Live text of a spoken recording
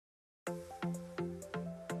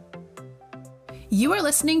You are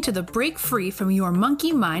listening to the Break Free from Your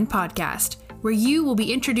Monkey Mind podcast, where you will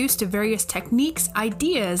be introduced to various techniques,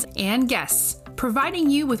 ideas, and guests, providing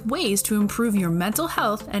you with ways to improve your mental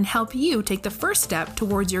health and help you take the first step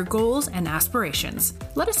towards your goals and aspirations.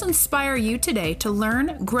 Let us inspire you today to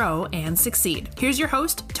learn, grow, and succeed. Here's your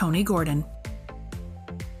host, Tony Gordon.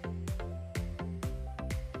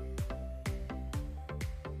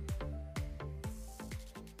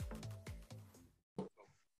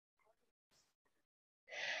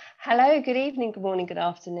 Hello, good evening, good morning, good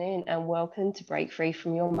afternoon, and welcome to Break Free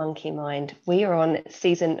from Your Monkey Mind. We are on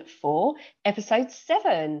season 4, episode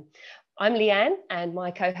 7. I'm Leanne, and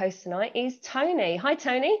my co-host tonight is Tony. Hi,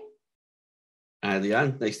 Tony. Hi,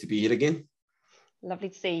 Leanne. Nice to be here again. Lovely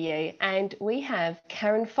to see you. And we have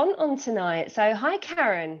Karen Font on tonight. So, hi,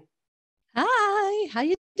 Karen. Hi, how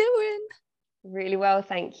you doing? Really well,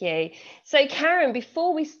 thank you. So, Karen,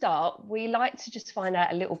 before we start, we like to just find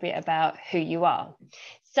out a little bit about who you are.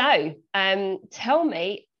 So, tell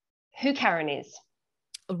me who Karen is.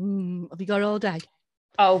 Have you got all day?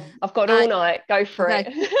 Oh, I've got all night. Go for it.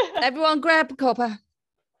 Everyone grab a cuppa,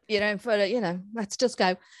 let's just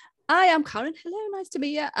go. I am Karen. Hello, nice to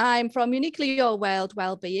meet you. I'm from Uniquely Your World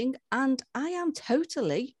Wellbeing, and I am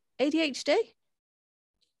totally ADHD.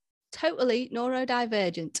 Totally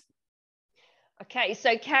neurodivergent. Okay,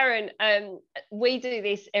 so Karen, we do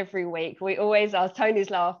this every week. We always ask, Tony's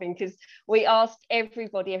laughing because we ask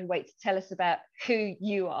everybody every week to tell us about who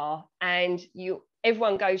you are, and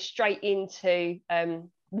everyone goes straight into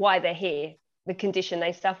why they're here, the condition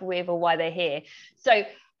they suffer with, or why they're here. So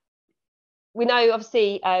we know,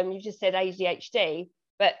 obviously, you just said ADHD,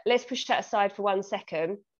 but let's push that aside for 1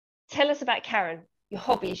 second. Tell us about Karen, your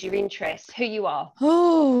hobbies, your interests, who you are.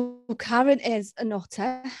 Oh, Karen is a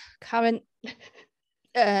nutter. Karen,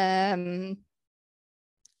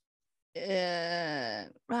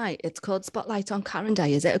 right, it's called Spotlight on Karen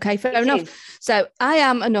Day, is it? Okay, fair enough. So I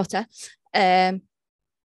am a nutter. I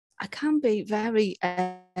can be very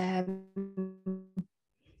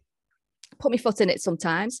put my foot in it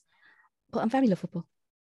sometimes, but I'm very lovable.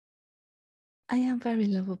 I am very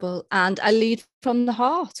lovable, and I lead from the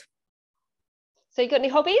heart. So you got any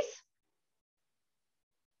hobbies?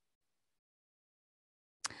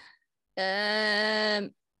 No,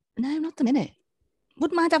 not the minute.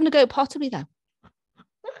 Wouldn't mind having a go at pottery though.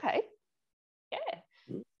 Okay. Yeah.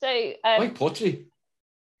 So Why pottery?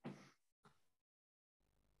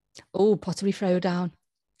 Oh, pottery throwdown.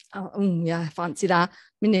 Oh, yeah, I fancy that.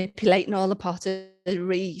 Manipulating all the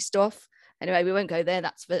pottery stuff. Anyway, we won't go there.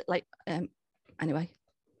 That's for anyway.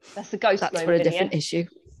 That's the ghost That's moment, for a different issue.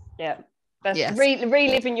 Yeah. That's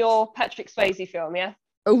reliving your Patrick Swayze film, yeah?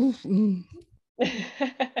 Oh.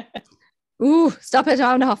 Ooh, stop it,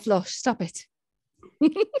 I'm not flush. Stop it.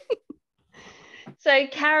 So,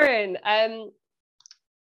 Karen,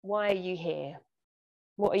 why are you here?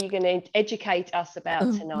 What are you going to educate us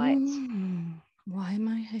about tonight? Why am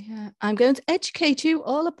I here? I'm going to educate you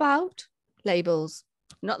all about labels.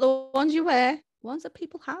 Not the ones you wear, ones that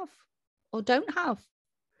people have or don't have.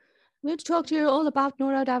 I'm going to talk to you all about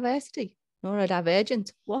neurodiversity,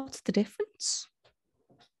 neurodivergent. What's the difference?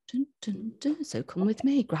 Dun, dun, dun. So come with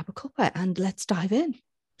me, grab a cuppa, and let's dive in.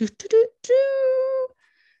 Do, do, do, do.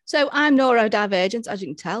 So I'm neurodivergent, as you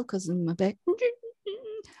can tell, because I'm a bit.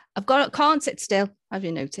 Can't sit still, have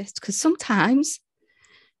you noticed? Because sometimes,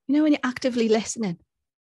 when you're actively listening,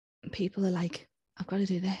 and people are like, I've got to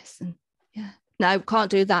do this, and no,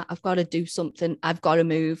 can't do that. I've got to do something. I've got to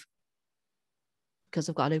move because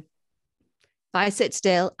I've got to. If I sit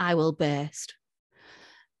still, I will burst.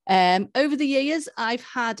 Over the years, I've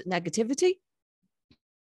had negativity.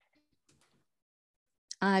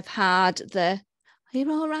 I've had are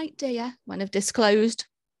you all right, dear? When I've disclosed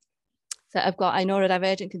that I've got a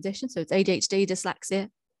neurodivergent condition. So it's ADHD, dyslexia,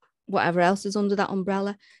 whatever else is under that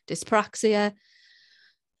umbrella. Dyspraxia.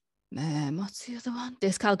 What's the other one?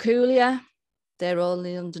 Dyscalculia. They're all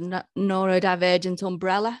under neurodivergent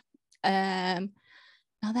umbrella.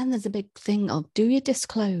 Now then there's a big thing of, do you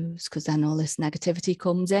disclose? Because then all this negativity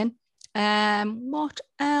comes in. What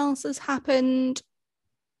else has happened?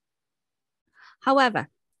 However,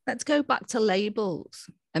 let's go back to labels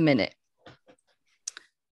a minute.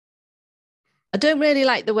 I don't really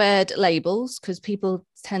like the word labels because people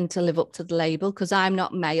tend to live up to the label, because I'm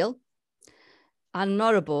not male. I'm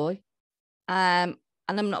not a boy. And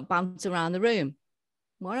I'm not bouncing around the room.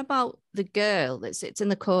 What about the girl that sits in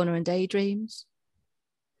the corner and daydreams?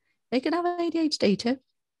 They can have ADHD too,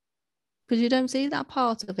 because you don't see that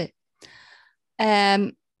part of it.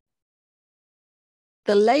 The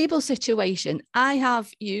label situation, I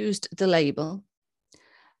have used the label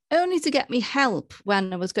only to get me help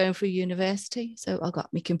when I was going through university. So I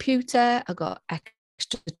got my computer, I got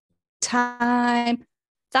extra time.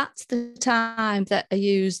 That's the time that I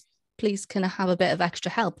use, please, can I have a bit of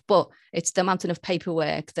extra help? But it's the mountain of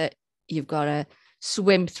paperwork that you've got to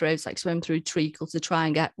swim through. It's like swim through treacle to try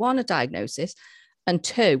and get, one, a diagnosis, and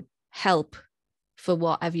two, help for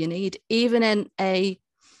whatever you need. Even in a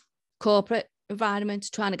corporate environment,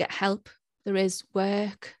 trying to get help, there is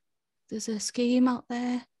work. There's a scheme out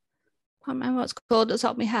there. I can't remember what it's called at the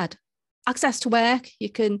top of my head. Access to work. You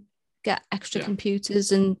can get extra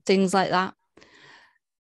computers and things like that.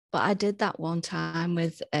 But I did that one time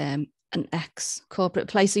with an ex-corporate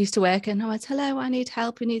place I used to work in. I went, hello, I need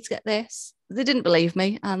help. We need to get this. They didn't believe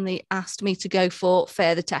me and they asked me to go for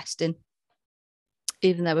further testing.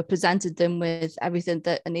 Even though I presented them with everything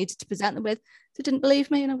that I needed to present them with, they didn't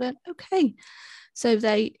believe me. And I went, okay. So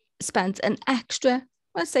they spent an extra,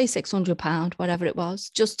 let's say £600, whatever it was,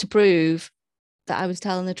 just to prove that I was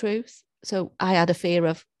telling the truth. So I had a fear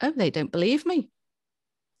of, oh, they don't believe me.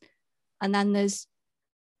 And then there's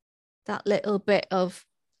that little bit of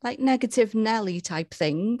like negative Nelly type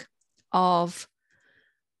thing of,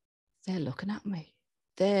 they're looking at me.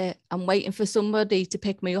 I'm waiting for somebody to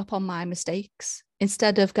pick me up on my mistakes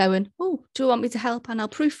instead of going, oh, do you want me to help? And I'll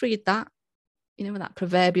proofread that. You know, that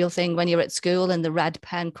proverbial thing when you're at school and the red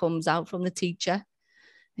pen comes out from the teacher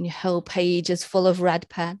and your whole page is full of red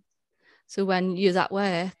pen. So when you're at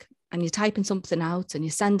work and you're typing something out and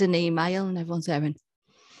you send an email and everyone's going,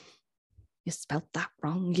 you spelled that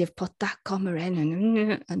wrong, you've put that comma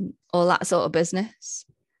in and all that sort of business.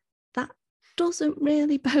 That doesn't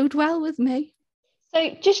really bode well with me.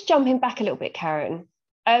 So just jumping back a little bit, Karen,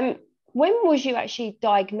 when was you actually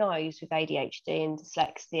diagnosed with ADHD and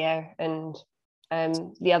dyslexia and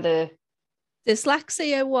the other?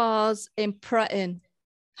 Dyslexia was in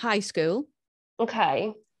high school.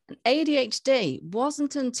 Okay. And ADHD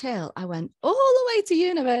wasn't until I went all the way to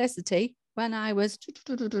university when I was, it's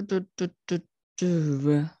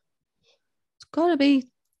got to be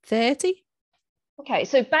 30. Okay,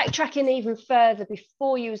 so backtracking even further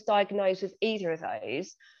before you was diagnosed with either of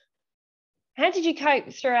those, how did you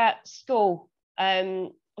cope throughout school?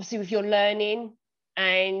 Obviously with your learning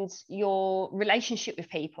and your relationship with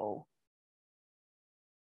people.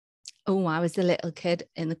 Oh, I was the little kid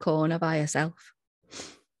in the corner by herself.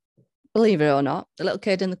 Believe it or not, the little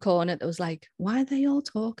kid in the corner that was like, why are they all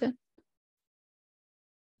talking?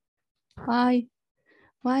 Why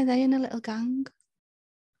are they in a little gang?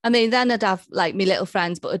 I mean, then I'd have like my little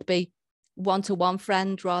friends, but it'd be one-to-one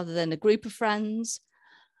friend rather than a group of friends.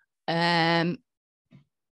 And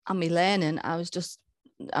me learning, I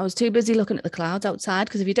was too busy looking at the clouds outside,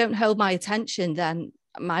 because if you don't hold my attention, then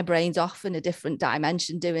my brain's off in a different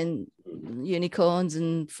dimension doing unicorns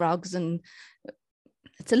and frogs, and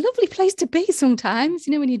it's a lovely place to be sometimes,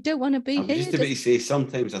 you know, when you don't want to be here. Just to say,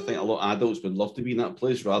 sometimes I think a lot of adults would love to be in that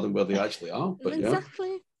place rather than where they actually are. But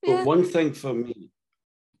exactly. Yeah. But one thing for me,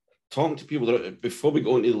 talking to people, before we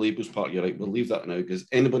go into the labels part, you're right, we'll leave that now, because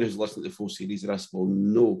anybody who's listened to the full series of this will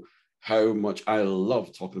know how much I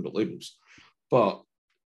love talking about labels. But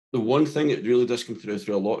the one thing that really does come through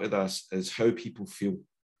a lot of this is how people feel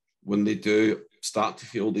when they do start to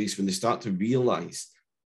feel these, when they start to realise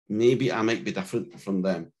maybe I might be different from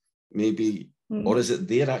them, maybe, or is it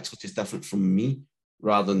they're actually just different from me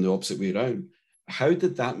rather than the opposite way around? How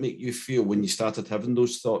did that make you feel when you started having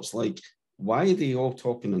those thoughts like, why are they all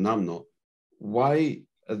talking and I'm not? Why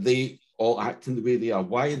are they all acting the way they are?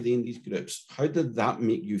 Why are they in these groups? How did that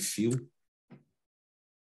make you feel?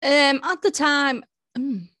 At the time,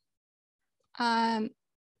 I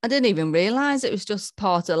didn't even realise it was just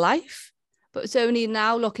part of life. But it's only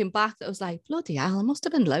now looking back that I was like, bloody hell, I must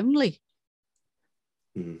have been lonely.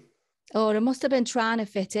 Or I must have been trying to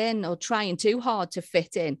fit in, or trying too hard to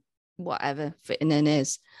fit in, whatever fitting in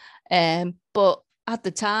is. But at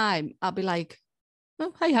the time, I'd be like,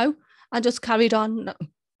 oh, hey-ho. I just carried on.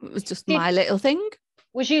 It was just my little thing.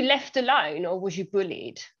 Was you left alone or was you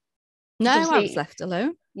bullied? No, I was left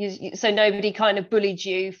alone. So nobody kind of bullied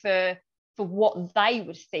you for what they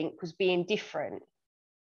would think was being different?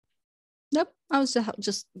 Nope, I was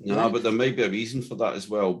just no, left. But there might be a reason for that as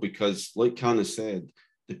well, because like Hannah said,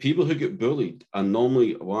 the people who get bullied are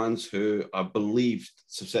normally ones who are believed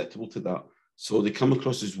susceptible to that. So they come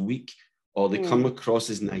across as weak, or they come across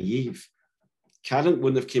as naive. Karen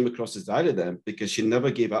wouldn't have came across as either of them, because she never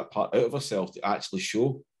gave that part out of herself to actually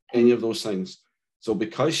show any of those things. So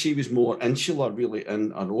because she was more insular really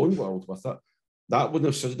in her own world with it, that wouldn't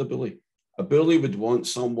have suited a bully. A bully would want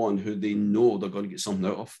someone who they know they're going to get something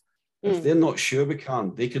out of. If they're not sure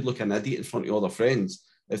they could look an idiot in front of all their friends.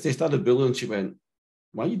 If they started bullying, she went,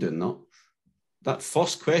 why are you doing that? That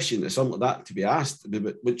first question is something like that to be asked,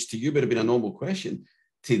 which to you would have been a normal question,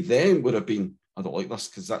 to them would have been, I don't like this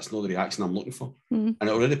because that's not the reaction I'm looking for. And it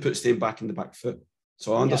already puts them back in the back foot.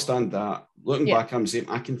 So I understand that. Looking back, I'm saying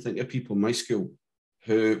I can think of people in my school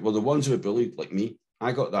who were the ones who were bullied like me.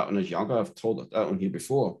 I got that when I was younger. I've told that on here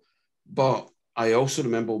before. But I also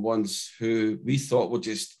remember ones who we thought were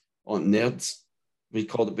just nerds. We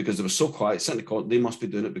called it because they were so quiet. They must be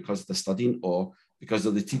doing it because they're studying or because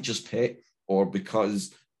they're the teacher's pet or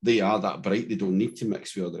because they are that bright. They don't need to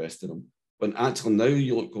mix with all the rest of them. But actually now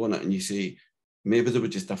you look on it and you say, maybe they were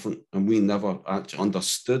just different and we never actually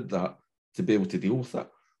understood that to be able to deal with it.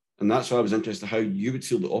 And that's why I was interested in how you would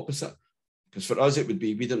feel the opposite. Because for us, it would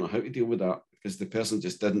be, we didn't know how to deal with that because the person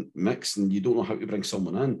just didn't mix and you don't know how to bring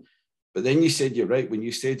someone in. But then you said, you're right, when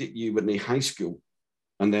you said that you were in high school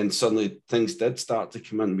and then suddenly things did start to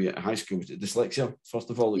come in at high school, was it dyslexia, first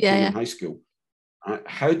of all, came in high school.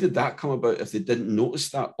 How did that come about if they didn't notice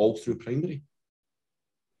that all through primary?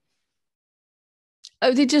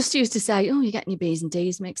 Oh, they just used to say, oh, you're getting your B's and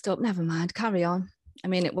D's mixed up. Never mind, carry on. I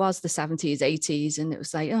mean, it was the 70s, 80s, and it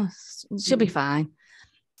was like, oh, it should be fine.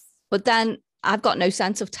 But then I've got no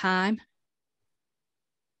sense of time.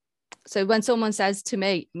 So when someone says to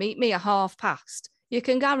me, meet me at past, you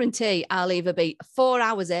can guarantee I'll either be 4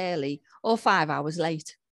 hours early or 5 hours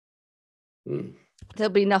late.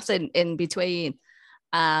 There'll be nothing in between.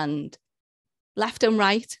 And left and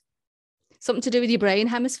right, something to do with your brain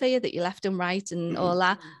hemisphere, that you're left and right and all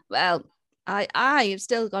that. Well, I have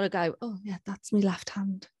still got to go, oh, yeah, that's my left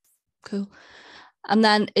hand. Cool. And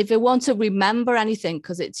then if you want to remember anything,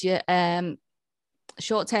 because it's your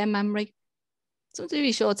short-term memory, something to do with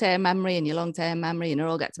your short-term memory and your long-term memory, and it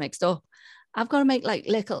all gets mixed up. I've got to make like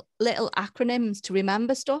little acronyms to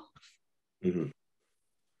remember stuff.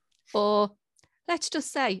 Or let's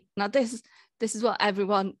just say, now this is what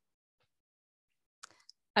everyone...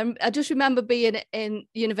 I just remember being in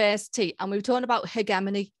university and we were talking about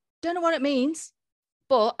hegemony. Don't know what it means,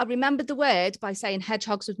 but I remembered the word by saying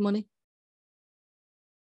hedgehogs with money.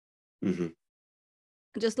 And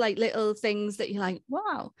just like little things that you're like,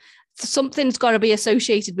 wow, something's got to be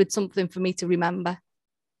associated with something for me to remember.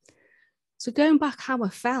 So going back how I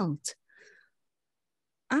felt,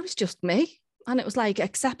 I was just me. And it was like,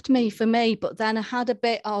 accept me for me. But then I had a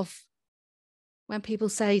bit of, when people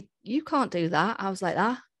say, you can't do that, I was like, do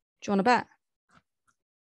you want to bet?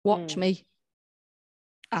 Watch me.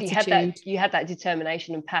 So you had that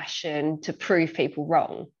determination and passion to prove people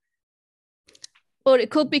wrong. Or it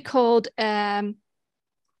could be called, is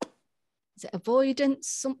it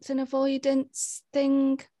avoidance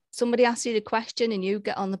thing? Somebody asks you the question and you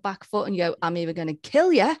get on the back foot and you go, I'm either going to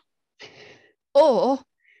kill you or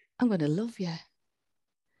I'm going to love you.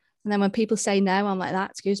 And then when people say no, I'm like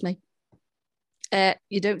that, excuse me.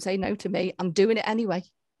 You don't say no to me. I'm doing it anyway.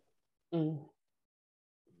 Yeah.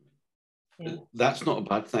 That's not a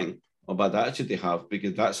bad thing or bad attitude they have,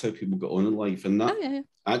 because that's how people get on in life. And that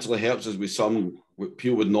actually helps us with what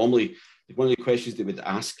people would normally, one of the questions they would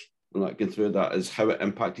ask when like going through that is how it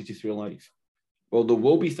impacted you through life. Well, there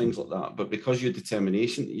will be things like that, but because your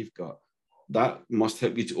determination that you've got, that must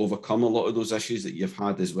help you to overcome a lot of those issues that you've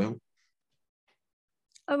had as well.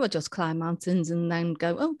 I would just climb mountains and then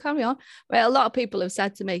go, oh, carry on. Well, a lot of people have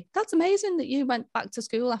said to me, that's amazing that you went back to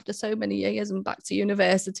school after so many years and back to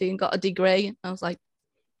university and got a degree. And I was like,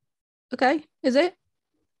 okay, is it?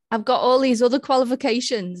 I've got all these other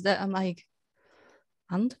qualifications that I'm like,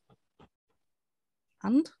 and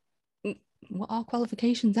what are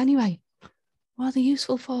qualifications anyway? What are they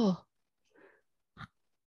useful for?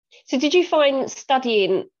 So did you find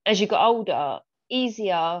studying as you got older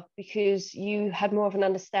easier because you had more of an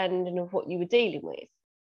understanding of what you were dealing with?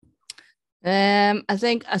 I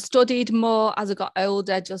think I studied more as I got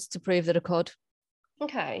older just to prove that I could.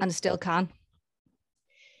 Okay. And I still can.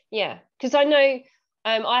 Yeah, because I know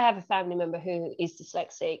I have a family member who is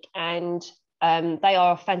dyslexic, and they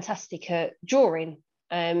are fantastic at drawing.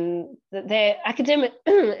 They're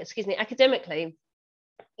academically,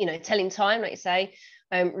 telling time, like you say,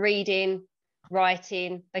 reading,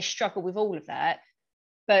 writing, they struggle with all of that,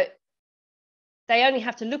 but they only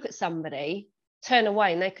have to look at somebody, turn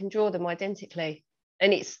away, and they can draw them identically,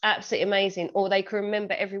 and it's absolutely amazing. Or they can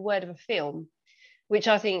remember every word of a film, which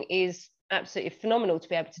I think is absolutely phenomenal to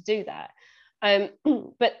be able to do that.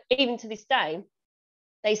 But even to this day,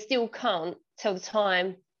 they still can't tell the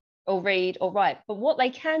time or read or write. But what they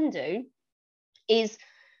can do is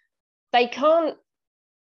they can't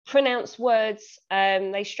pronounce words.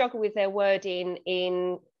 They struggle with their wording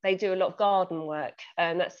they do a lot of garden work,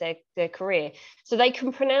 and that's their career. So they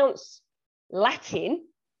can pronounce Latin,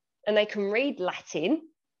 and they can read Latin,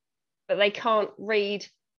 but they can't read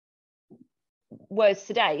words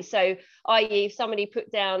today. So i.e. if somebody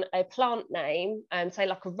put down a plant name and say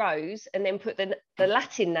like a rose and then put the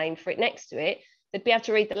Latin name for it next to it, they'd be able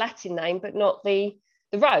to read the Latin name but not the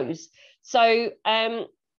rose. So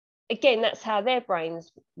again, that's how their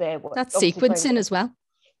brains that's sequencing as well.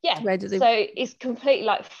 Yeah, so it's completely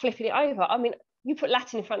like flipping it over. I mean, you put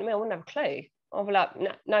Latin in front of me, I wouldn't have a clue. I'll be like,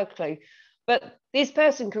 no clue. But this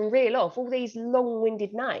person can reel off all these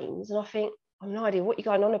long-winded names, and I think, I've no idea what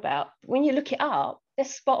you're going on about. When you look it up, they're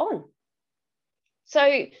spot on.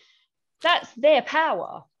 So that's their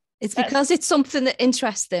power. It's because it's something that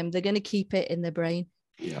interests them. They're going to keep it in their brain.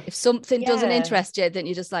 Yeah. If something doesn't interest you, then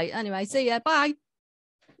you're just like, anyway, see ya, bye.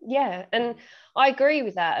 Yeah, and I agree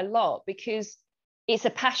with that a lot, because it's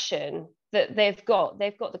a passion that they've got.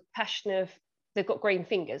 They've got the passion of, they've got green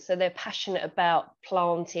fingers, so they're passionate about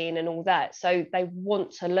planting and all that. So they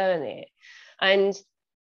want to learn it. And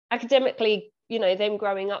academically, you know, them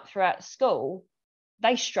growing up throughout school,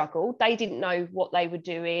 they struggled. They didn't know what they were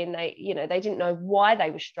doing. They didn't know why they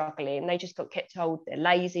were struggling. They just got kept told they're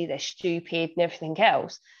lazy, they're stupid, and everything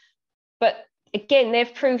else. But again,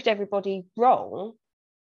 they've proved everybody wrong,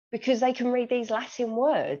 because they can read these Latin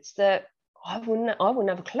words that I wouldn't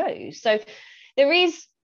have a clue. So there is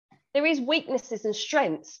weaknesses and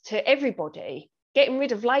strengths to everybody. Getting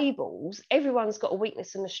rid of labels, everyone's got a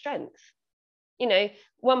weakness and a strength. You know,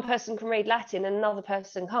 one person can read Latin and another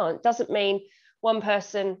person can't. Doesn't mean one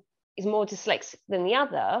person is more dyslexic than the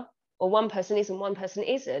other, or one person is and one person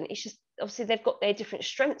isn't. It's just obviously they've got their different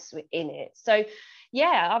strengths in it. So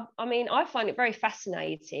yeah, I mean, I find it very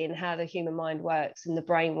fascinating how the human mind works and the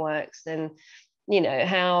brain works, and, you know,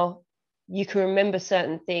 how you can remember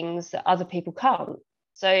certain things that other people can't.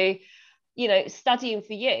 So, you know, studying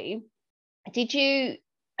for you, did you,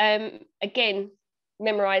 again,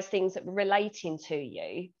 memorize things that were relating to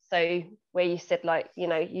you? So where you said, like, you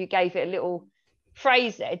know, you gave it a little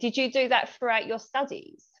phrase there. Did you do that throughout your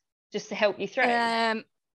studies just to help you through?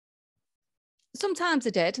 Sometimes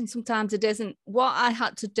I did and sometimes it isn't. What I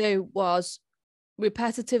had to do was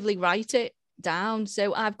repetitively write it down.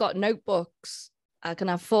 So I've got notebooks. I can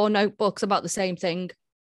have 4 notebooks about the same thing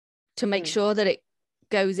to make sure that it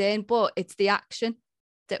goes in, but it's the action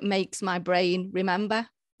that makes my brain remember.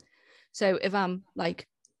 So if I'm like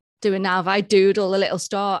doing now, if I doodle a little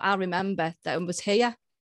star, I'll remember that it was here.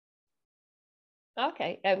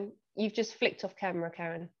 Okay. You've just flicked off camera,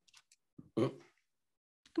 Karen.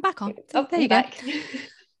 I'm back on. Oh, there you back. go.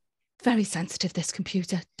 Very sensitive, this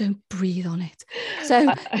computer. Don't breathe on it.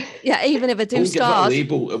 So yeah, even if I do stars, it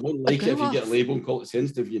won't like it if you get a label and call it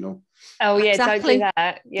sensitive, you know. Oh yeah, exactly. Don't do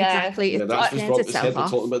that. Yeah, exactly. Yeah, that's what's wrong with his head. We're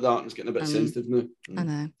talking about that, and it's getting a bit sensitive now. I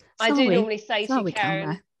know. I do normally say to you,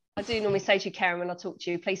 Karen, when I talk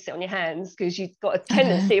to you, please sit on your hands, because you've got a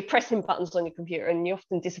tendency of pressing buttons on your computer and you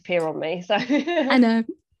often disappear on me. So I know.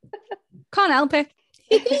 Can't help it.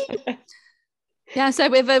 Yeah,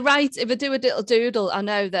 so if I do a little doodle, I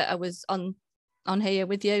know that I was on here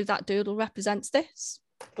with you. That doodle represents this.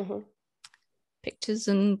 Pictures,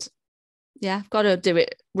 and yeah, I've got to do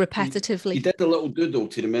it repetitively. You did a little doodle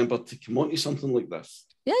to remember to come on to something like this.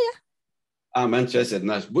 Yeah. I'm interested in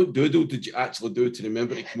this. What doodle did you actually do to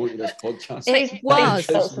remember to come on to this podcast? It was.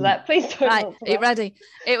 Please answer that. Please don't right, answer are you that. ready?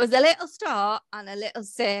 It was a little star and a little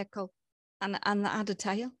circle, and that had a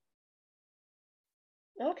tail.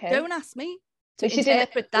 Okay. Don't ask me to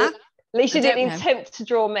interpret that. At least you didn't attempt to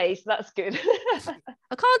draw me, so that's good.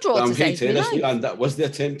 I can't draw to save me life. And that was the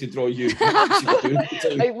attempt to draw you.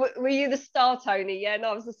 Were you the star, Tony? Yeah, no,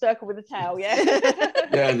 I was the circle with the tail, yeah.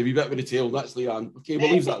 Yeah, and the wee bit with the tail, that's Leanne. Okay,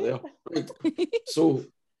 we'll leave that there. Right. So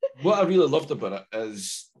what I really loved about it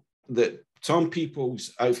is that some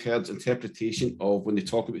people's, I've heard, interpretation of when they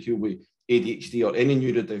talk about people with ADHD or any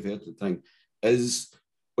neurodivergent thing is,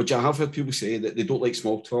 which I have heard people say, that they don't like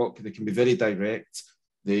small talk, they can be very direct,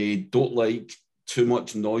 they don't like too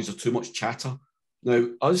much noise or too much chatter. Now,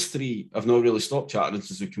 us three have not really stopped chatting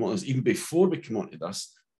since we come on. Even before we come on to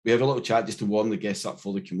this, we have a little chat just to warm the guests up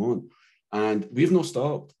before they come on. And we've not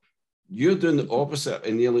stopped. You're doing the opposite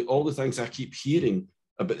in nearly all the things I keep hearing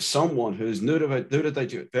about someone who's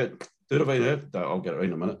neurodivergent, I'll get it right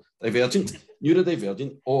in a minute,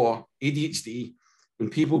 neurodivergent or ADHD. When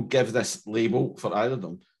people give this label for either of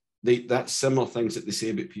them, that's similar things that they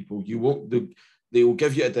say about people. They will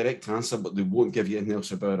give you a direct answer, but they won't give you anything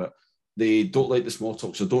else about it. They don't like the small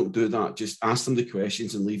talk, so don't do that. Just ask them the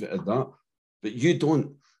questions and leave it at that. But you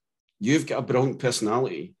don't. You've got a brilliant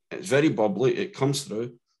personality. It's very bubbly. It comes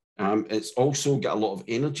through. It's also got a lot of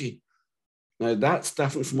energy. Now, that's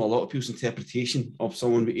different from a lot of people's interpretation of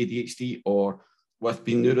someone with ADHD or with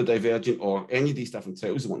being neurodivergent or any of these different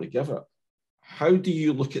titles they want to give it. How do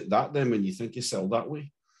you look at that then when you think you sell that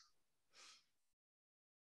way?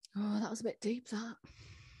 Oh, that was a bit deep, that.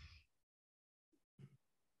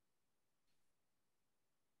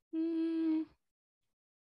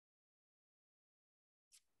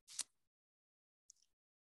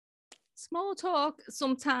 Small talk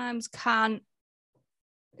sometimes can,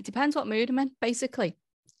 it depends what mood I'm in, basically.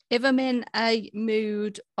 If I'm in a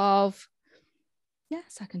mood of,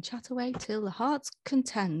 yes, I can chat away till the heart's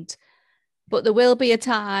content, but there will be a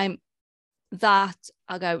time that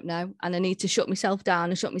I go, no, and I need to shut myself down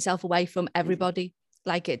and shut myself away from everybody.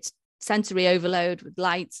 Like it's sensory overload with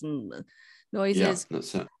lights and noises, yeah,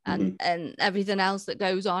 that's it. and everything else that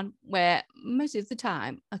goes on, where most of the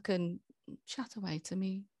time I can chat away to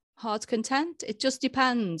me heart's content. It just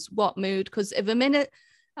depends what mood, because if I'm in a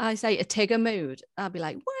Tigger mood, I'll be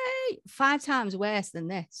like, wait, 5 times worse than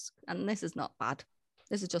this, and this is not bad.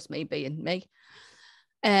 This is just me being me.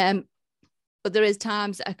 But there is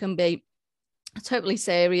times that I can be totally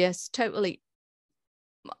serious, totally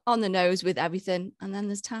on the nose with everything, and then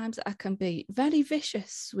there's times that I can be very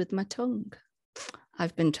vicious with my tongue,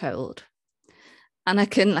 I've been told, and I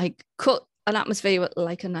can like cut an atmosphere with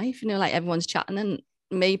like a knife, like everyone's chatting and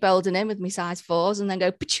me building in with my size 4s, and then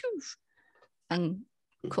go and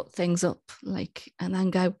cut things up, like, and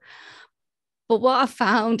then go. But what I've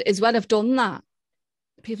found is when I've done that,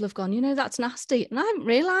 people have gone, that's nasty, and I haven't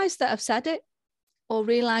realised that I've said it or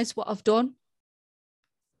realised what I've done.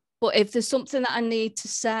 But if there's something that I need to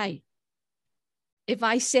say, if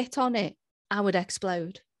I sit on it, I would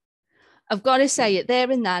explode. I've got to say it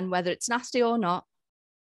there and then, whether it's nasty or not.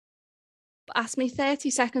 But ask me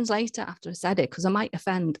 30 seconds later after I said it, because I might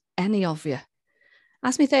offend any of you.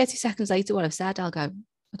 Ask me 30 seconds later what I've said, I'll go,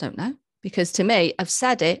 I don't know. Because to me, I've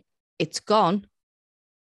said it, it's gone.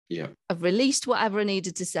 Yeah. I've released whatever I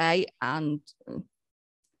needed to say, and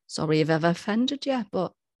sorry if I've offended you,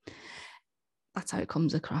 but that's how it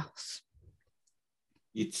comes across.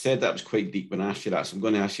 You said that was quite deep when I asked you that, so I'm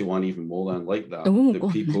going to ask you one even more than like that. Ooh, that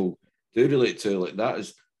people do relate to like that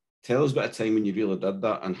is, tell us about a time when you really did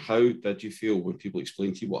that, and how did you feel when people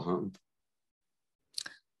explained to you what happened?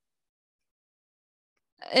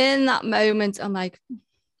 In that moment, I'm like,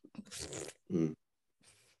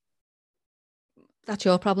 that's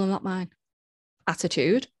your problem, not mine.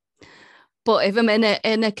 Attitude. But if I'm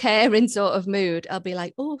in a caring sort of mood, I'll be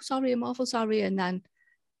like, oh, sorry, I'm awful sorry. And then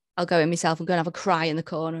I'll go in myself and go and have a cry in the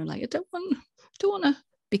corner and like, I don't want to.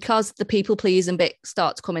 Because the people pleasing bit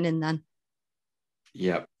starts coming in then.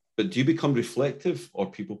 Yeah. But do you become reflective or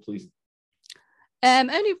people pleasing?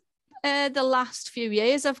 Only the last few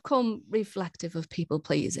years I've come reflective of people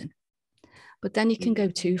pleasing. But then you can go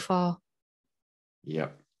too far. Yeah.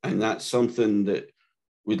 And that's something that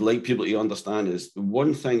we'd like people to understand is the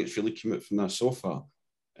one thing that's really come out from that so far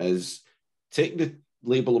is take the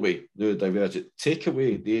label away, neurodivergent, take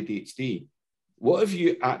away the ADHD. What have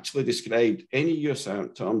you actually described? Any of your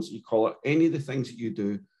terms, you call it, any of the things that you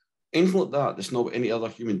do, anything like that, that's not what any other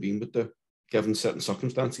human being would do, given certain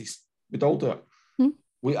circumstances. We'd all do it.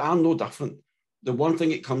 We are no different. The one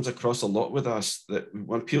thing it comes across a lot with us that we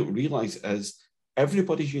want people to realise is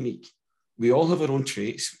everybody's unique. We all have our own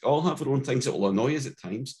traits. We all have our own things that will annoy us at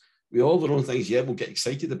times. We all have our own things, we'll get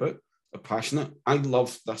excited about, are passionate. I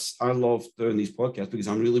love this. I love doing these podcasts because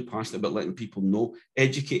I'm really passionate about letting people know,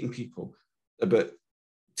 educating people about,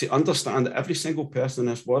 to understand that every single person in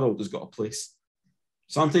this world has got a place.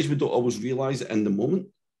 Sometimes we don't always realise it in the moment,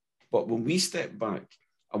 but when we step back,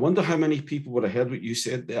 I wonder how many people would have heard what you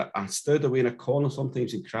said there. I stood away in a corner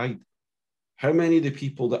sometimes and cried. How many of the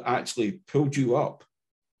people that actually pulled you up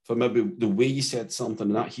for maybe the way you said something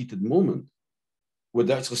in that heated moment would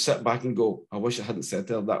actually sit back and go, I wish I hadn't said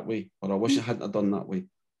that way, or I wish I hadn't have done that way.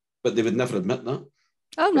 But they would never admit that.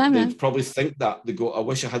 Oh, no, they'd probably think that. They go, I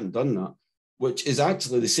wish I hadn't done that, which is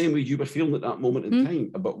actually the same way you were feeling at that moment in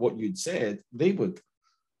time about what you'd said, they would.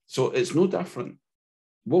 So it's no different.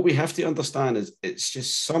 What we have to understand is it's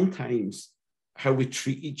just sometimes how we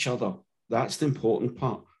treat each other. That's the important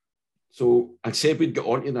part. So I said we'd get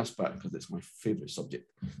onto this bit because it's my favourite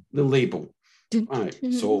subject, the label. Right.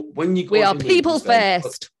 So when you go, we are people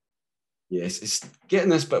first. Yes, it's getting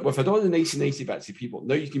this bit. We've had all the nicey bits of people.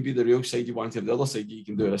 Now you can be the real side you want to have the other side. You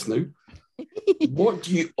can do this now. What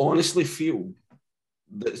do you honestly feel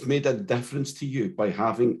that's made a difference to you by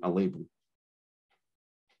having a label?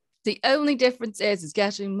 The only difference is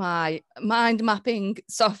getting my mind mapping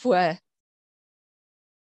software.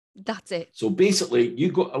 That's it. So basically,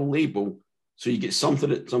 you got a label, so you get something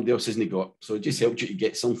that somebody else hasn't got. So it just helps you to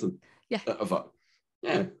get something out of it.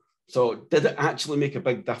 Yeah. So did it actually make a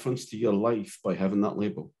big difference to your life by having that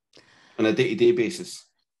label on a day-to-day basis?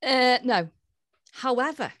 No.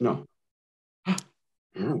 However, No.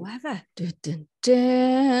 dun, dun,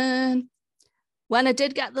 dun, when I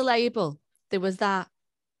did get the label, there was that,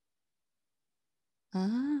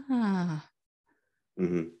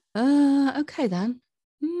 okay then.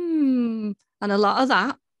 And a lot of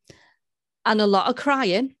that, and a lot of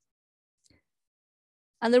crying.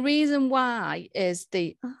 And the reason why is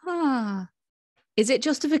is it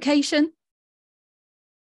justification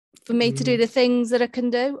for me to do the things that I can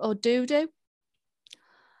do or do?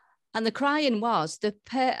 And the crying was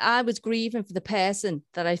I was grieving for the person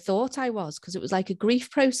that I thought I was, because it was like a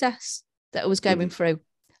grief process that I was going through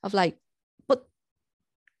of like,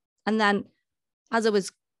 and then as I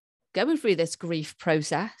was going through this grief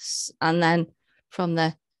process, and then from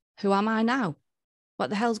the, who am I now?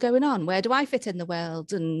 What the hell's going on? Where do I fit in the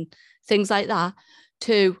world? And things like that,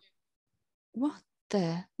 to what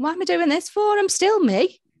am I doing this for? I'm still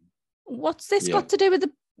me. What's this got to do with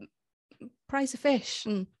the price of fish?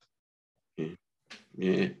 And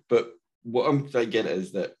yeah, but what I'm trying to get at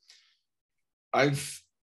is that I've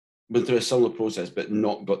been through a similar process, but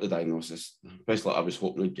not got the diagnosis, especially like I was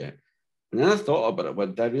hoping to get. And then I thought about it,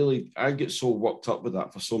 but I get so worked up with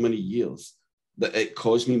that for so many years that it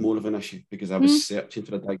caused me more of an issue, because I was searching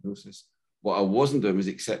for a diagnosis. What I wasn't doing was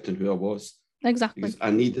accepting who I was. Exactly. Because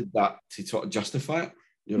I needed that to sort of justify it.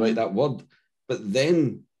 You're right, that word. But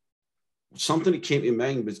then something that came to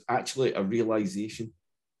mind was actually a realization.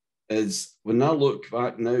 Is when I look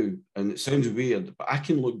back now, and it sounds weird, but I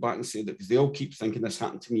can look back and say that, because they all keep thinking this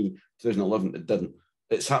happened to me 2011, it didn't.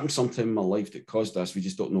 It's happened sometime in my life that caused this. We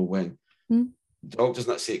just don't know when. Doctors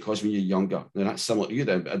not say it caused me when you're younger. Now that's similar to you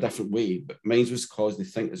then, but a different way. But mine was caused, they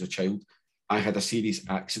think, as a child. I had a serious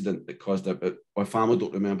accident that caused it, but my family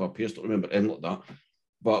don't remember, my peers don't remember anything like that.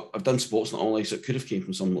 But I've done sports in all life, so it could have came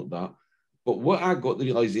from something like that. But what I got the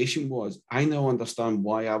realization was, I now understand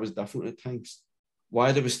why I was different at times.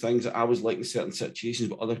 Why there was things that I was like in certain situations,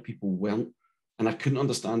 but other people weren't. And I couldn't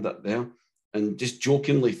understand that there. And just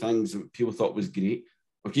jokingly, things that people thought was great.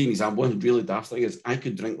 I'll give you an example. One really daft thing is, I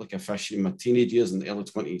could drink like a fish in my teenage years, in the early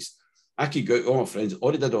 20s. I could go out with all my friends.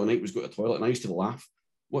 All I did all night was go to the toilet, and I used to laugh.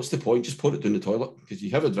 What's the point? Just pour it down the toilet. Because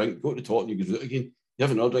you have a drink, go to the toilet, and you go out again. You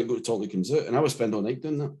have another drink, go to the toilet, and comes out. And I would spend all night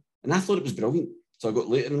doing that. And I thought it was brilliant. So I got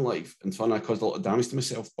later in life, and I caused a lot of damage to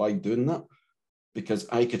myself by doing that, because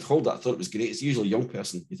I could hold that. I thought it was great. It's usually a young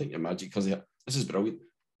person. You think you're magic because this is brilliant.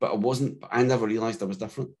 But I wasn't. But I never realized I was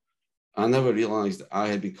different. I never realized that I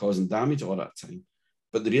had been causing damage all that time.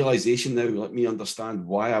 But the realization now let me understand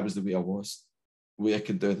why I was the way I was, the way I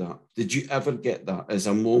could do that. Did you ever get that as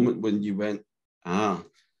a moment when you went, now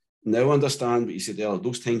I understand what you said earlier,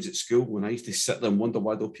 those times at school when I used to sit there and wonder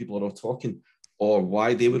why those people are all talking, or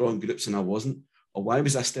why they were on groups and I wasn't, or why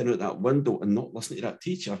was I staring at that window and not listening to that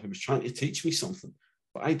teacher who was trying to teach me something,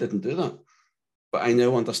 but I didn't do that. But I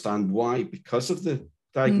now understand why, because of the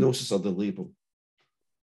diagnosis or the label.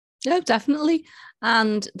 No, definitely.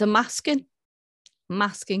 And the masking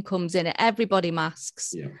comes in. Everybody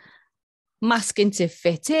masks. Yeah. Masking to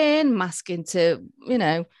fit in, masking to,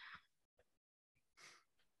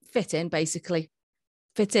 fit in, basically.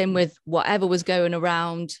 Fit in with whatever was going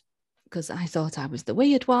around, because I thought I was the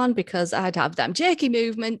weird one, because I'd have them jerky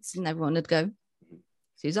movements and everyone would go,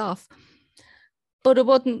 she's off. But I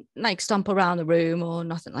wouldn't like stomp around the room or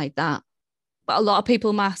nothing like that. But a lot of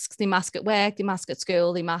people mask. They mask at work, they mask at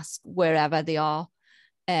school, they mask wherever they are.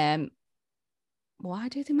 Why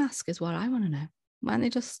do they mask is what I want to know. Why don't they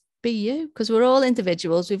just be you? Because we're all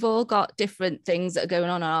individuals. We've all got different things that are going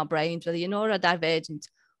on in our brains, whether you're neurodivergent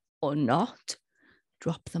or not.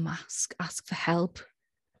 Drop the mask, ask for help.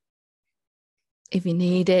 If you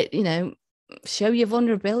need it, show your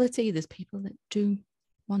vulnerability. There's people that do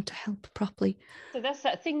want to help properly. So that's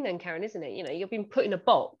that thing then, Karen, isn't it? You've been put in a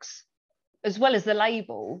box, as well as the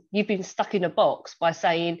label. You've been stuck in a box by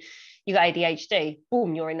saying you got ADHD.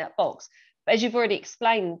 Boom, you're in that box. But as you've already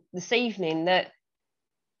explained this evening, that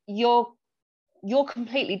you're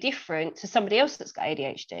completely different to somebody else that's got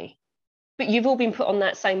ADHD, but you've all been put on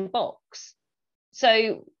that same box.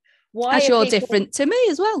 So why as you're different to me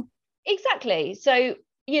as well? Exactly. So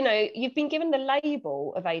you've been given the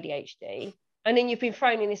label of ADHD, and then you've been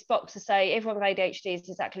thrown in this box to say everyone with ADHD is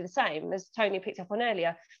exactly the same. As Tony picked up on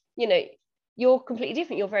earlier, you're completely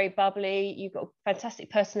different. You're very bubbly, you've got a fantastic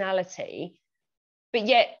personality, but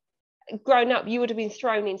yet grown up you would have been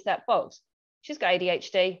thrown into that box. She's got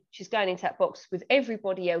ADHD, she's going into that box with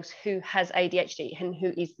everybody else who has ADHD and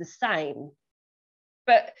who is the same.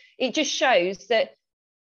 But it just shows that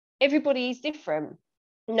everybody is different.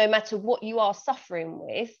 No matter what you are suffering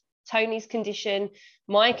with, Tony's condition,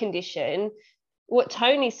 my condition, what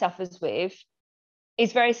Tony suffers with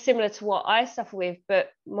is very similar to what I suffer with, but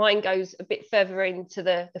mine goes a bit further into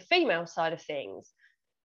the female side of things.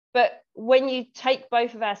 But when you take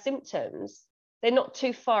both of our symptoms, they're not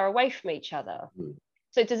too far away from each other.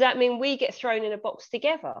 So does that mean we get thrown in a box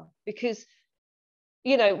together? Because,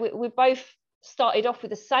 you know, we both started off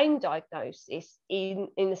with the same diagnosis in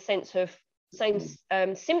the sense of same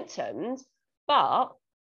symptoms, but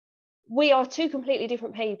we are two completely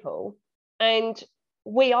different people, and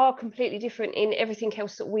we are completely different in everything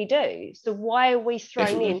else that we do. So why are we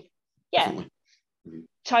thrown in? Yeah. Definitely.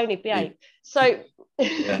 Tony, behave. So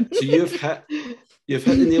yeah. So you've hit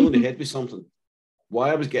the nail on the head with something.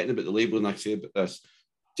 Why I was getting about the label, and I say about this,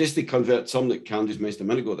 just to convert something that Cam just mentioned a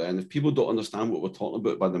minute ago there, and if people don't understand what we're talking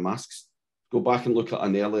about by the masks, go back and look at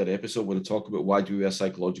an earlier episode when I talk about why do we wear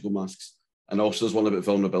psychological masks. And also there's one about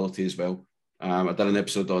vulnerability as well. I did an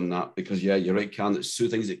episode on that because, yeah, you're right, Cam, it's two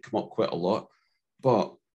things that come up quite a lot.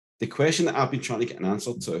 But the question that I've been trying to get an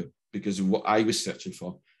answer to, because of what I was searching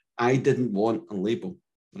for, I didn't want a label.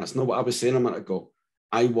 That's not what I was saying a minute ago.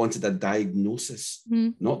 I wanted a diagnosis,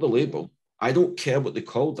 not the label. I don't care what they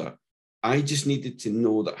called it. I just needed to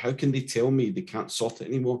know that how can they tell me they can't sort it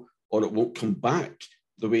anymore, or it won't come back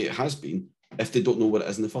the way it has been if they don't know what it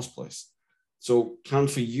is in the first place. So, Can,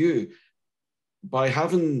 for you, by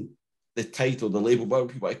having the title, the label,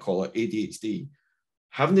 what I call it, ADHD,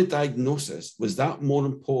 having the diagnosis, was that more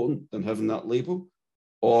important than having that label,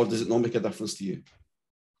 or does it not make a difference to you?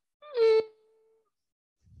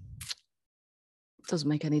 Doesn't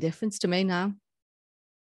make any difference to me now.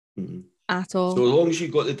 At all. So as long as you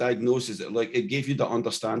got the diagnosis, it gave you the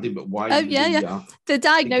understanding, but why? Yeah. The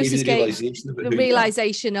diagnosis gave the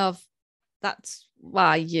realization of that's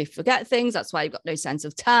why you forget things. That's why you've got no sense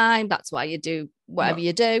of time. That's why you do whatever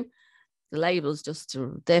you do. The label's just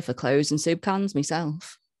there for clothes and soup cans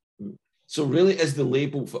myself. So really, is the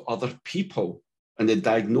label for other people, and the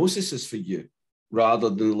diagnosis is for you, rather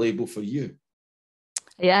than the label for you?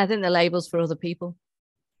 Yeah, I think the label's for other people.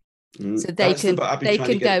 So they can go.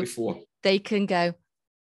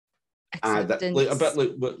 A bit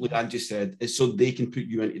like what Leanne just said, is so they can put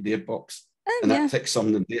you into their box, and that ticks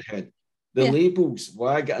something in their head. The labels,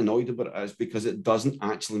 why I get annoyed about it is because it doesn't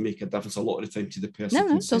actually make a difference a lot of the time to the person.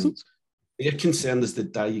 No, it doesn't. Their concern is the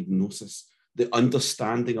diagnosis, the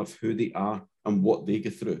understanding of who they are and what they go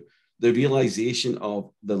through, the realization of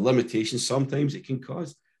the limitations sometimes it can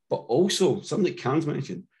cause, but also something that Cam's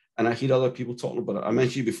mentioned, and I hear other people talking about it. I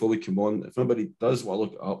mentioned you before we come on, if anybody does want to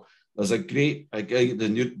look it up, there's a guy, I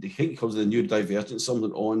think he calls it the neurodivergent,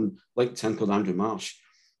 something on LinkedIn called Andrew Marsh.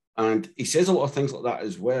 And he says a lot of things like that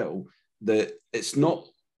as well, that it's not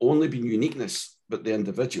only being uniqueness, but the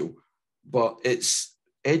individual, but it's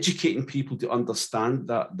educating people to understand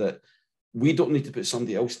that we don't need to put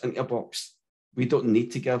somebody else into a box. We don't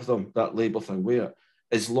need to give them that label thing, where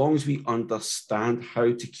as long as we understand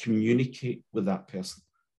how to communicate with that person.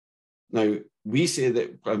 Now, we say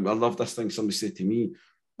that, I love this thing somebody said to me,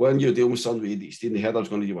 when you're dealing with somebody with ADHD, and they heard I was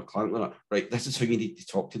going to do a client like that, right, this is how you need to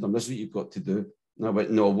talk to them, this is what you've got to do. And I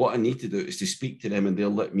went, no, what I need to do is to speak to them, and they'll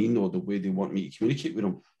let me know the way they want me to communicate with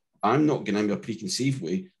them. I'm not going in a preconceived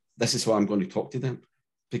way. This is how I'm going to talk to them,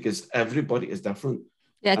 because everybody is different.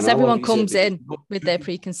 Yeah, because everyone comes in with their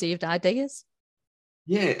preconceived ideas.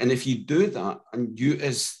 Yeah, and if you do that, and you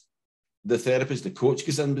as the therapist, the coach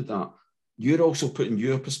goes in with that, you're also putting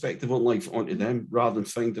your perspective on life onto them, rather than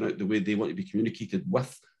finding out the way they want to be communicated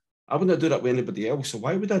with. I wouldn't do that with anybody else. So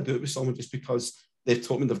why would I do it with someone just because they've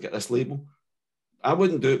told me they've got this label? I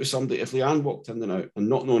wouldn't do it with somebody. If Leanne walked in and out and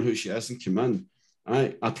not knowing who she is and came in,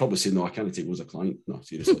 I'd probably say, no, I can't take you as a client. No,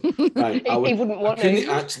 seriously. He wouldn't want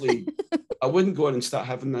to. I wouldn't go in and start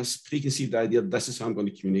having this preconceived idea, this is how I'm going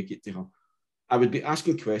to communicate to her. I would be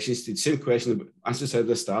asking questions, the same question, as I said,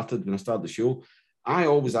 when I started the show, I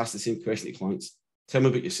always ask the same question to clients. Tell me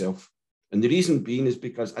about yourself. And the reason being is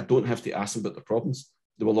because I don't have to ask them about their problems.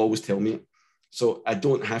 They will always tell me it. So I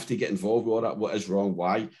don't have to get involved with all that. What is wrong?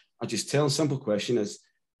 Why? I just tell a simple question is,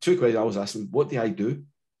 two questions I always ask them, what do I do?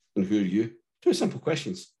 And who are you? Two simple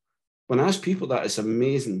questions. When I ask people that, it's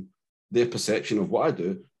amazing their perception of what I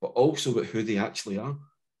do, but also about who they actually are.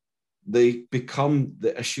 They become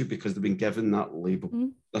the issue because they've been given that label.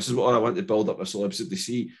 This is what I want to build up this whole episode to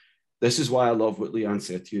see. This is why I love what Leanne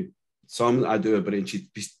said to you. Something I do about it.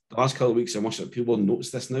 The last couple of weeks, I'm watching people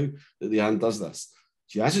notice this now, that Leanne does this.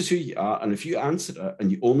 She asks us who you are, and if you answer it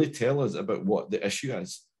and you only tell us about what the issue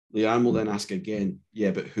is, Leanne will then ask again,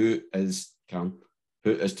 yeah, but who is Cam?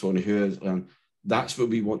 Who is Tony? Who is Leanne? That's what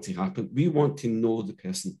we want to happen. We want to know the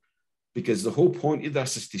person, because the whole point of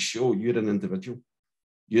this is to show you're an individual.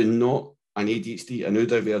 You're not an ADHD, a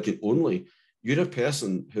neurodivergent only. You're a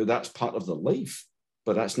person who that's part of their life,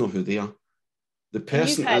 but that's not who they are. The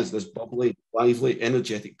person is this bubbly, lively,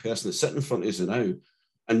 energetic person that's sitting in front of us now.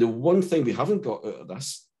 And the one thing we haven't got out of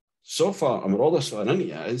this so far, and we're all this far into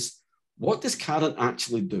it, is what does Karen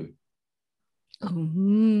actually do?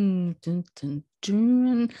 Dun, dun,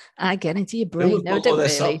 dun. I get into your brain. No, don't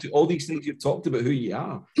really. All these things you've talked about, who you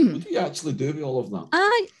are. What do you actually do with all of that?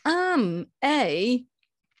 I am a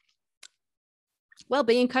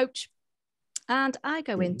well-being coach, and I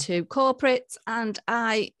go into corporates and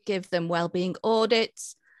I give them well-being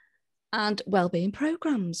audits and well-being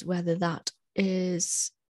programs, whether that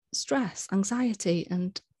is stress, anxiety,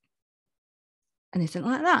 and anything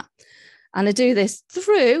like that. And I do this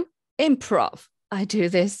through improv. I do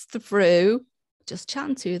this through just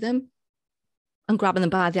chatting to them and grabbing them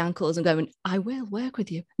by the ankles and going, I will work with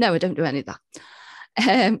you. No, I don't do any of that.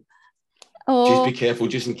 Just be careful,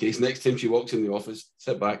 just in case. Next time she walks in the office,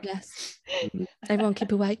 sit back. Yes. Everyone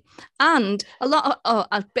keep away. And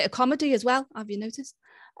a bit of comedy as well, have you noticed?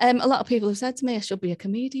 A lot of people have said to me I should be a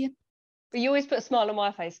comedian. But you always put a smile on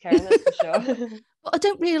my face, Karen, that's for sure. But I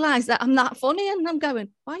don't realise that I'm that funny, and I'm going,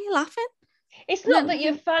 why are you laughing? It's not that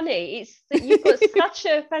you're funny, it's that you've got such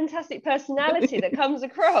a fantastic personality that comes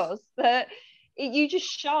across that you just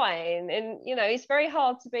shine, and it's very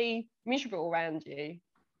hard to be miserable around you.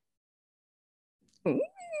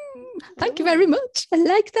 Thank you very much. I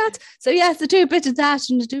like that. So yes, I do a bit of that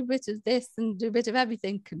and I do a bit of this and do a bit of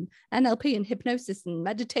everything, and NLP and hypnosis and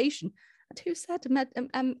meditation. And who said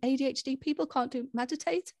ADHD people can't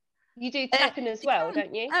meditate? You do tapping as well,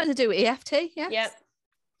 don't you? I do EFT, yes. Yeah.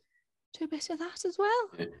 Do a bit of that as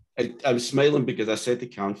well. I'm smiling because I said to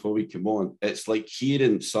Karen before we come on, it's like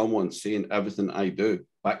hearing someone saying everything I do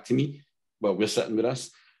back to me while we're sitting with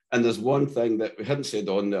us. And there's one thing that we hadn't said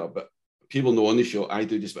on there, but people know on the show, I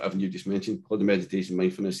do just whatever you just mentioned, called the meditation,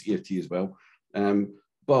 mindfulness, EFT as well.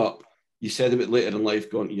 But you said about later in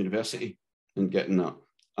life going to university and getting that.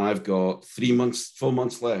 I've got 4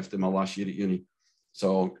 months left in my last year at uni.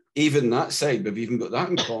 So even that side, we've even got that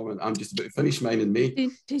in common. I'm just about to finish mine in May.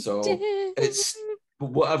 So it's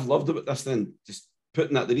what I've loved about this then, just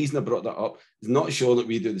putting that, the reason I brought that up is not showing that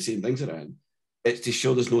we do the same things around. It's to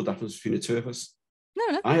show there's no difference between the two of us.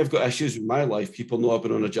 No. I have got issues with my life. People know I've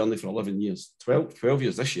been on a journey for 11 years, 12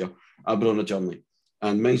 years this year. I've been on a journey,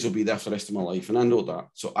 and mine will be there for the rest of my life. And I know that.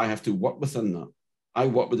 So I have to work within that. I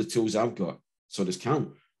work with the tools I've got. So does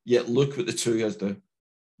Karen. Yet look what the two of us do.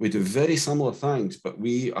 We do very similar things, but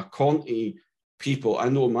we are constantly people. I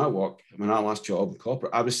know my work, my last job in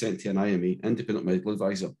corporate, I was sent to an IME, independent medical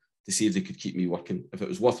advisor, to see if they could keep me working, if it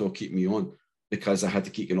was worthwhile keep me on, because I had to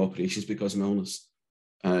keep in operations because of my illness.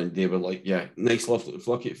 And they were like, yeah, nice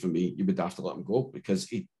luck it for me. You would have to let him go because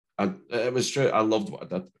it was true. I loved what I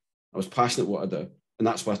did. I was passionate what I did. And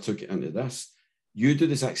that's why I took it into this. You do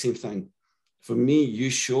the exact same thing. For me, you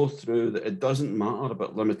show through that it doesn't matter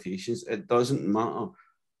about limitations. It doesn't matter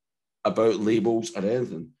about labels or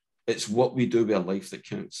anything. It's what we do with our life that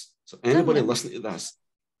counts. So anybody listening to this,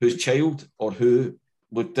 whose child or who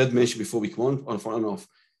we did mention before we come on front and off,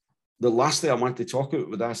 the last thing I want to talk about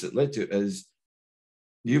with this it led to is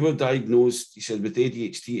you were diagnosed, you said, with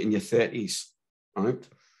ADHD in your 30s, right?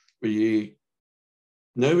 Where you,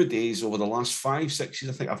 nowadays, over the last 5-6 years,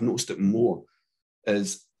 I think I've noticed it more,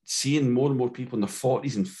 is seeing more and more people in their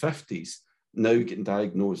 40s and 50s now getting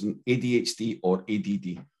diagnosed in ADHD or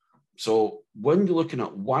ADD. So when you're looking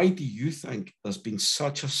at why do you think there's been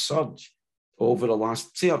such a surge over the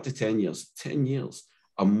last, say up to 10 years,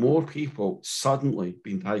 are more people suddenly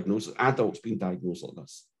being diagnosed, adults being diagnosed like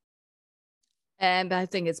this? I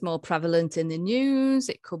think it's more prevalent in the news.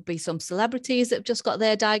 It could be some celebrities that have just got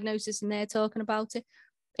their diagnosis and they're talking about it.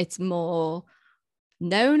 It's more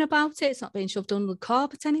known about it. It's not being shoved under the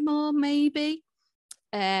carpet anymore, maybe.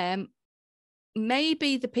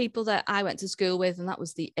 Maybe the people that I went to school with, and that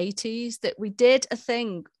was the 80s, that we did a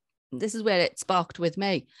thing. This is where it sparked with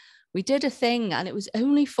me. We did a thing and it was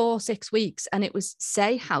only 4-6 weeks and it was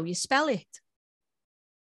say how you spell it.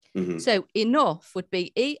 Mm-hmm. So enough would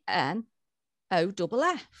be ENOFF.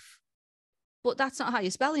 But that's not how you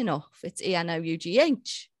spell enough. It's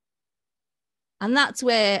ENOUGH. And that's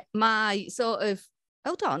where my sort of,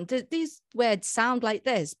 hold on, these words sound like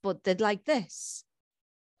this, but they're like this.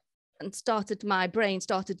 And my brain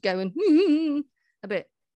started going a bit.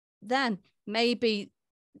 Then maybe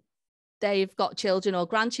they've got children or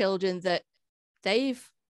grandchildren that they've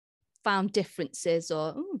found differences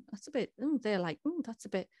or, they're like, that's a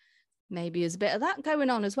bit, maybe there's a bit of that going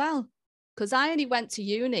on as well. Because I only went to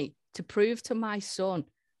uni to prove to my son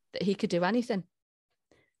that he could do anything.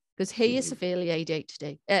 because he is severely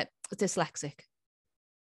ADHD, dyslexic.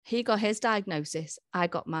 He got his diagnosis, I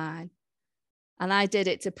got mine. And I did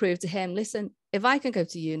it to prove to him, listen, if I can go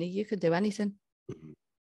to uni, you can do anything.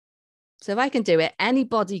 So if I can do it,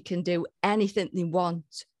 anybody can do anything they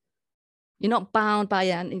want. You're not bound by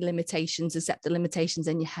any limitations except the limitations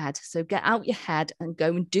in your head. So get out your head and go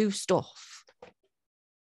and do stuff.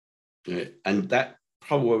 Yeah, and that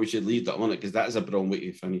probably where we should leave that on it, because that is a brilliant way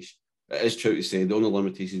to finish. It is true to say the only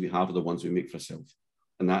limitations we have are the ones we make for ourselves.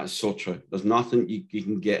 And that is so true. There's nothing you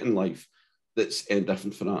can get in life that's any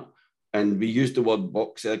different for that. And we use the word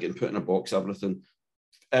box, getting put in a box, everything.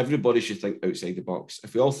 Everybody should think outside the box.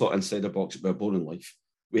 If we all thought inside the box, it'd be a boring life.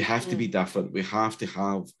 We have to be different. We have to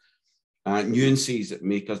have nuances that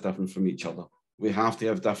make us different from each other. We have to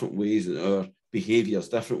have different ways in our behaviours,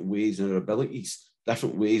 different ways in our abilities,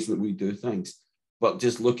 different ways that we do things. But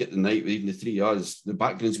just look at the night, even the three of us, the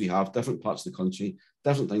backgrounds we have, different parts of the country,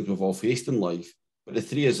 different things we've all faced in life. But the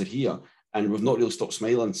three of us are here, and we've not really stopped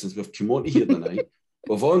smiling since we've come on here tonight.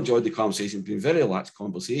 We've all enjoyed the conversation, it's been a very relaxed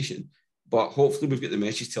conversation. But hopefully we've got the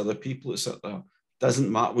message to other people that sit there.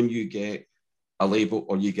 Doesn't matter when you get a label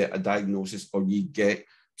or you get a diagnosis or you get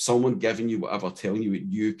someone giving you whatever, telling you what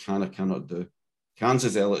you can or cannot do.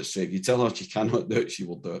 Karen's Ella straight. If you tell her she cannot do it, she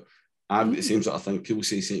will do it. I've got the same sort of thing. People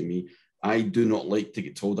say to me, I do not like to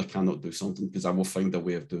get told I cannot do something because I will find a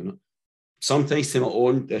way of doing it. Sometimes to my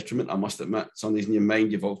own detriment, I must admit, sometimes in your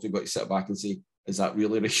mind, you've also got to sit back and say, is that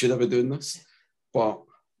really, should I be doing this? But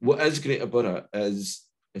what is great about it is,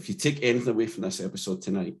 if you take anything away from this episode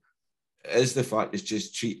tonight, is the fact is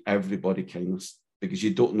just treat everybody kindness, because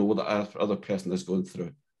you don't know what the other person is going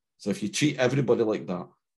through. So if you treat everybody like that,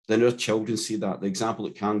 then our children see that. The example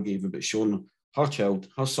that Karen gave about showing her child,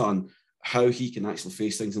 her son, how he can actually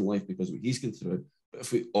face things in life because of what he's going through. But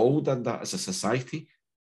if we all did that as a society,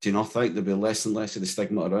 do you not think there'd be less and less of the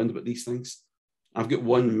stigma around about these things? I've got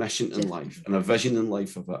one mission in life and a vision in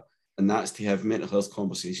life of it, and that's to have mental health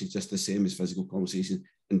conversations just the same as physical conversations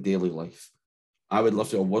in daily life. I would love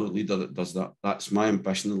to be a world leader that does that. That's my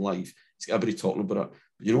ambition in life. It's got everybody talking about it.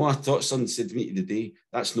 But you know what I thought someone said to me today?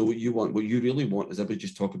 That's not what you want. What you really want is everybody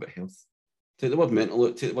just talk about health. Take the word mental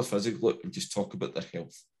look, take the word physical look, and just talk about their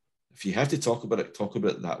health. If you have to talk about it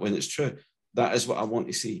that when it's true. That is what I want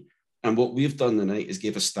to see. And what we've done tonight is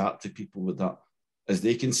give a start to people with that, as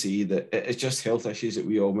they can see that it's just health issues that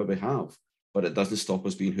we all maybe have, but it doesn't stop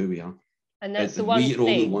us being who we are. And that's the one thing. We are the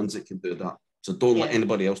only ones that can do that. So don't let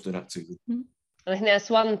anybody else do that to you. And I think that's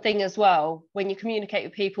one thing as well, when you communicate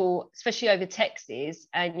with people, especially over texts,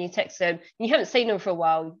 and you text them, and you haven't seen them for a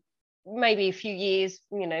while, maybe a few years,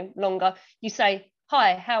 longer, you say,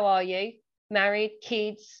 hi, how are you? Married,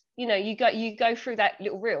 kids, you go through that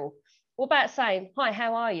little reel. What about saying, hi,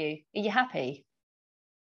 how are you? Are you happy?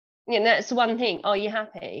 That's the one thing. Are you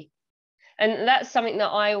happy? And that's something that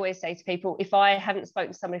I always say to people. If I haven't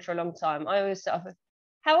spoken to somebody for a long time, I always start off,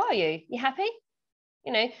 how are you? You happy?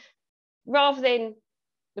 Rather than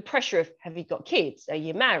the pressure of, have you got kids? Are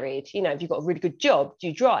you married? Have you got a really good job? Do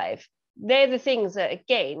you drive? They're the things that,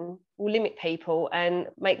 again, will limit people and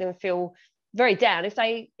make them feel very down if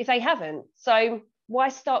they haven't. So why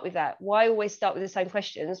start with that? Why always start with the same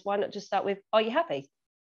questions? Why not just start with, are you happy?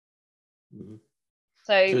 Mm-hmm.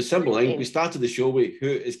 So it's simple thing. We started the show with, who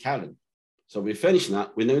is Karen? So we're finishing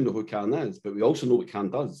that. We now know who Karen is, but we also know what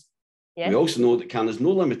Karen does. Yeah. We also know that Karen has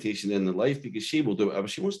no limitation in her life because she will do whatever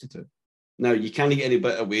she wants to do. Now, you can't get any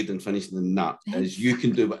better way than finishing than that, as you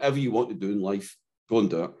can do whatever you want to do in life. Go and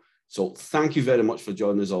do it. So thank you very much for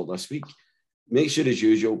joining us all this week. Make sure, as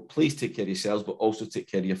usual, please take care of yourselves, but also take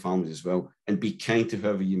care of your families as well. And be kind to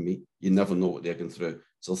whoever you meet. You never know what they're going through.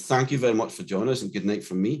 So thank you very much for joining us, and good night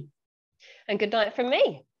from me. And good night from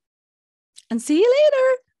me. And see you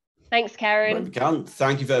later. Thanks, Karen. Right, Karen,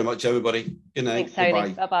 thank you very much, everybody. Good night. Thanks,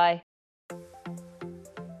 Tony. Bye-bye.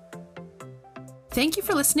 Thank you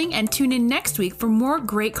for listening, and tune in next week for more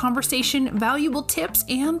great conversation, valuable tips,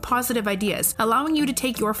 and positive ideas, allowing you to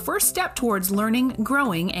take your first step towards learning,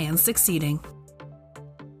 growing, and succeeding.